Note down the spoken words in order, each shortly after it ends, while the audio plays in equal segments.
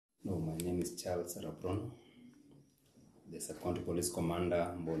No, my name is Charles Rapron, the Sub-County Police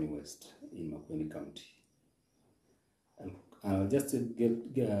Commander, Mbooni West in Mbooni County. And I'll just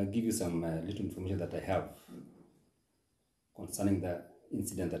give you some little information that I have concerning the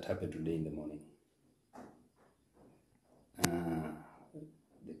incident that happened today in the morning.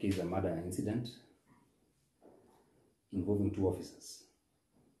 The case is a murder incident involving two officers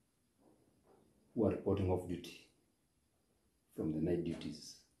who are reporting off duty from the night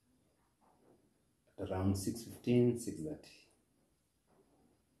duties at around 6:15, 6:30.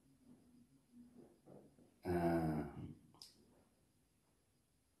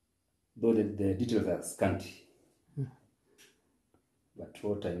 Though the details are scanty, but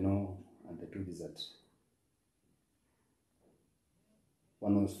what I know and the truth is that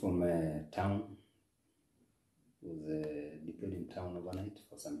one was from a town, was deployed in town overnight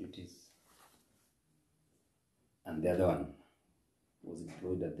for some duties, and the other one was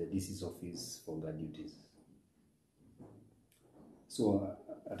deployed at the DC's office for guard duties. So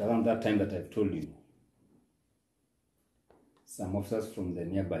at around that time that I've told you, some officers from the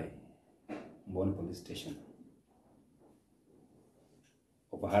nearby Mbooni police station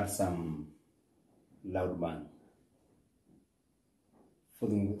overheard some loud bang,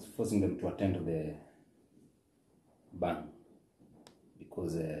 forcing them to attend to the bang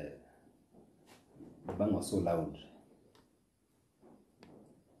because the bang was so loud.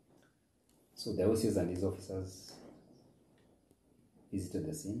 So the OCs and his officers visited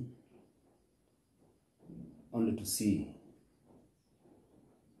the scene only to see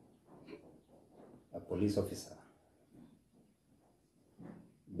a police officer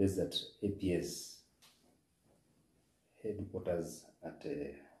based at APS headquarters at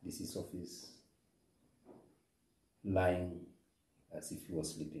DC's office lying as if he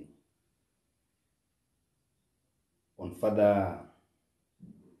was sleeping. On further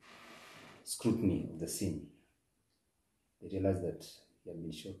scrutiny of the scene, they realized that he had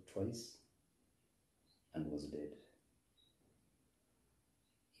been shot twice and was dead.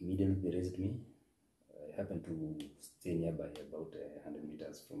 Immediately they raised me. I happened to stay nearby, about 100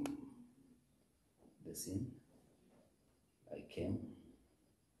 meters from the scene. I came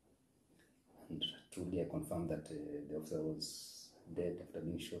and truly I confirmed that the officer was dead after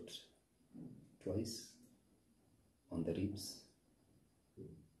being shot twice on the ribs.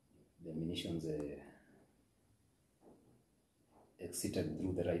 The ammunitions exited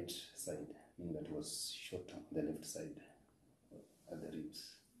through the right side, meaning that it was shot on the left side at the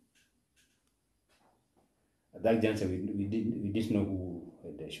ribs. At that juncture, we didn't know who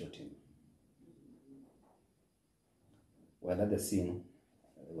had shot him. While at the scene,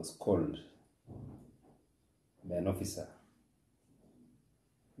 I was called by an officer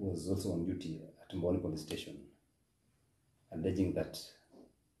who was also on duty at Mbooni police station, alleging that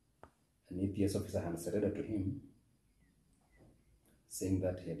an APS officer had surrendered to him, saying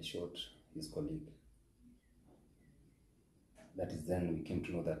that he had shot his colleague. That is then we came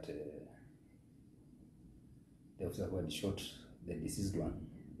to know that the officer who had shot the deceased one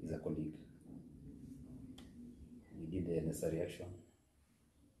is a colleague. We did the necessary action.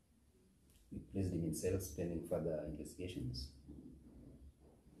 We placed him in cells pending further investigations.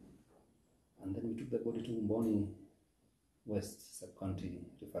 And then we took the body to Mbooni West Sub-County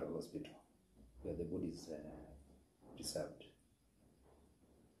Referral Hospital, where the body is preserved.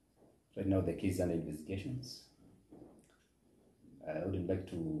 Right now the case is under investigations. I wouldn't like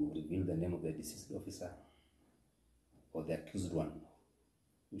to reveal the name of the deceased officer or the accused one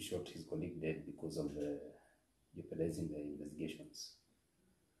who shot his colleague dead because of jeopardizing the investigations,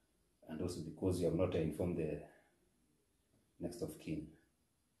 and also because you have not informed the next of kin.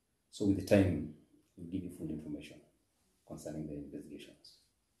 So with the time, we'll give you full information concerning the investigations.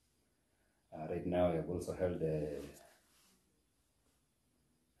 Right now, I have also held a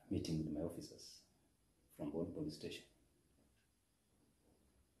meeting with my officers from Mbooni police station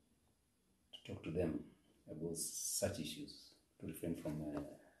to talk to them about such issues, to refrain from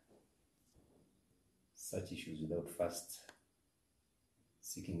such issues without first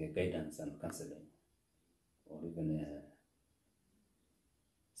seeking a guidance and counseling, or even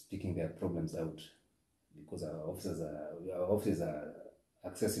speaking their problems out, because our officers are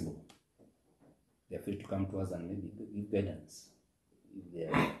accessible. They are free to come to us and maybe give guidance if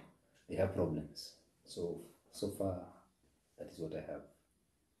they have problems. So far, that is what I have.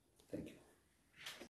 Thank you.